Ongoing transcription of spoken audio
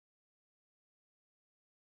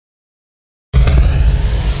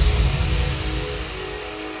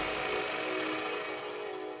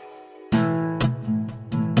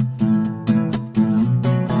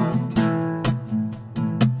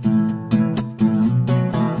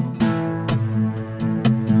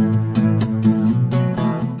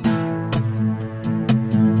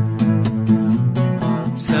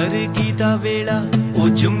वेला ओ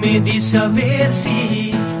जुम्मे दी सवेर सी,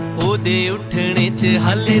 ओदे उठने च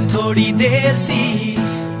हाले थोड़ी देर सी।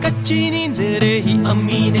 कच्ची नींद रही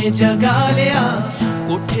अम्मी ने जगा लिया,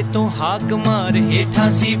 कोठे तो हाक मार हेठा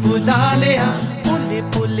सी बुला लिया। पोले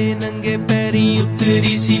पोले नंगे पैरी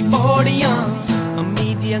उतरी सी पौड़ियां,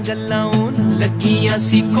 अम्मी दियां गल्लां ओन लगियां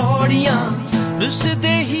सी कौड़ियां।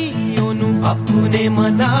 रुसदे ही ओनू बापू ने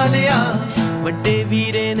मना लिया, वड्डे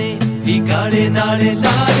वीरे ने विगाड़े नाले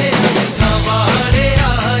ला लिया। वारे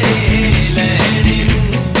आए लैने नू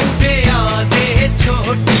ब्याह दे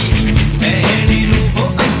छोटी भैन नू, हो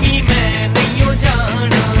अम्मी मैं नहीं हो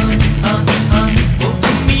जाना, हाँ हाँ हो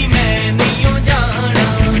अम्मी मैं नहीं हो जाना,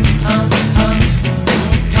 हाँ हाँ।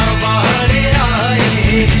 उठा वारे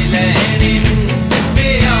आए लैने नू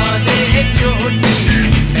ब्याह दे छोटी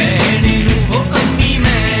भैन नू, हो अम्मी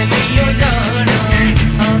मैं नहीं हो जाना,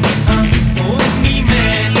 हाँ हाँ हो अम्मी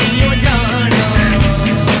मैं नहीं हो जाना।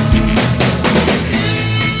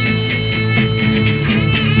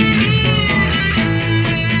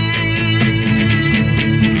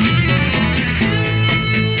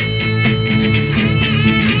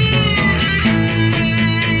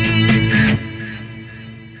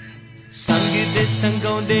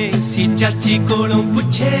 संगौंदे सी चाची कोलों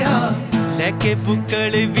पुछया, लैके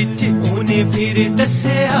बुक्कड़ विच ओने फिर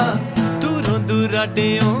दस्या। दूरों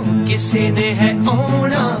दुराडेओं किसे ने है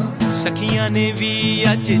आना, सखियां ने भी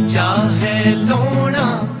अज चाह है लौना।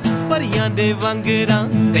 परियां दे वांगरां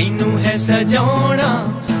तैनू है सजाउणा,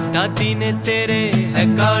 दादी ने तेरे है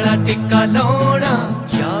काला टिक्का लाउणा।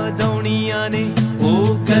 याद आउणियां ने ओ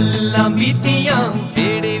गल्लां बीतियां,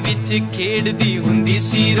 बेड़े विच खेड़दी हुंदी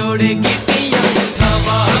सी रोड़े गिट्टियां।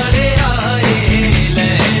 वारे आए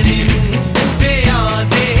लैने नू ब्याह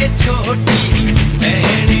दे छोटी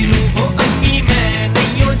भैन नू, हो अम्मी मैं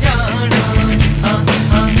नहीं हो जाना, हाँ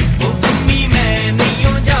हाँ हो अम्मी मैं नहीं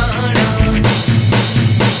हो जाना।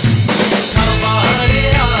 वारे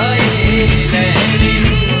आए लैने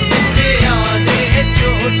नू ब्याह दे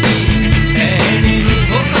छोटी भैन नू,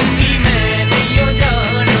 हो अम्मी मैं नहीं हो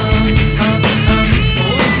जाना, हाँ हाँ हो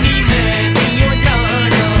अम्मी मैं नहीं हो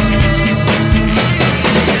जाना।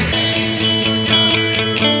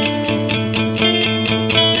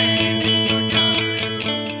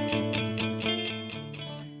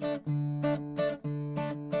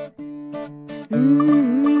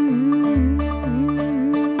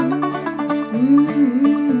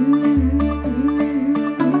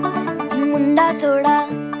 मुंडा थोड़ा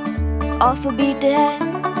ऑफ बीट है,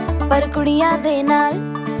 पर कुड़ियां दे नाल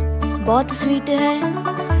बहुत स्वीट है।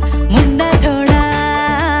 मुंडा थोड़ा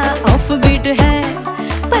ऑफ बीट है,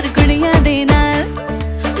 पर कुड़ियां दे नाल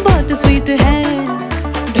बहुत स्वीट है।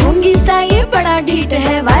 ढोंगी सा ये बड़ा ढीठ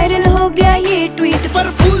है, वायरल हो गया ये ट्वीट। पर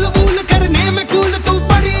फूल वूल करने में कूल तू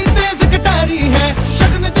बड़ी तेज कटारी है।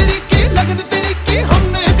 शगन तेरी की लगन तेरी की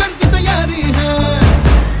हमने कर दी तैयारी है।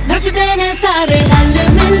 नचते ने सारे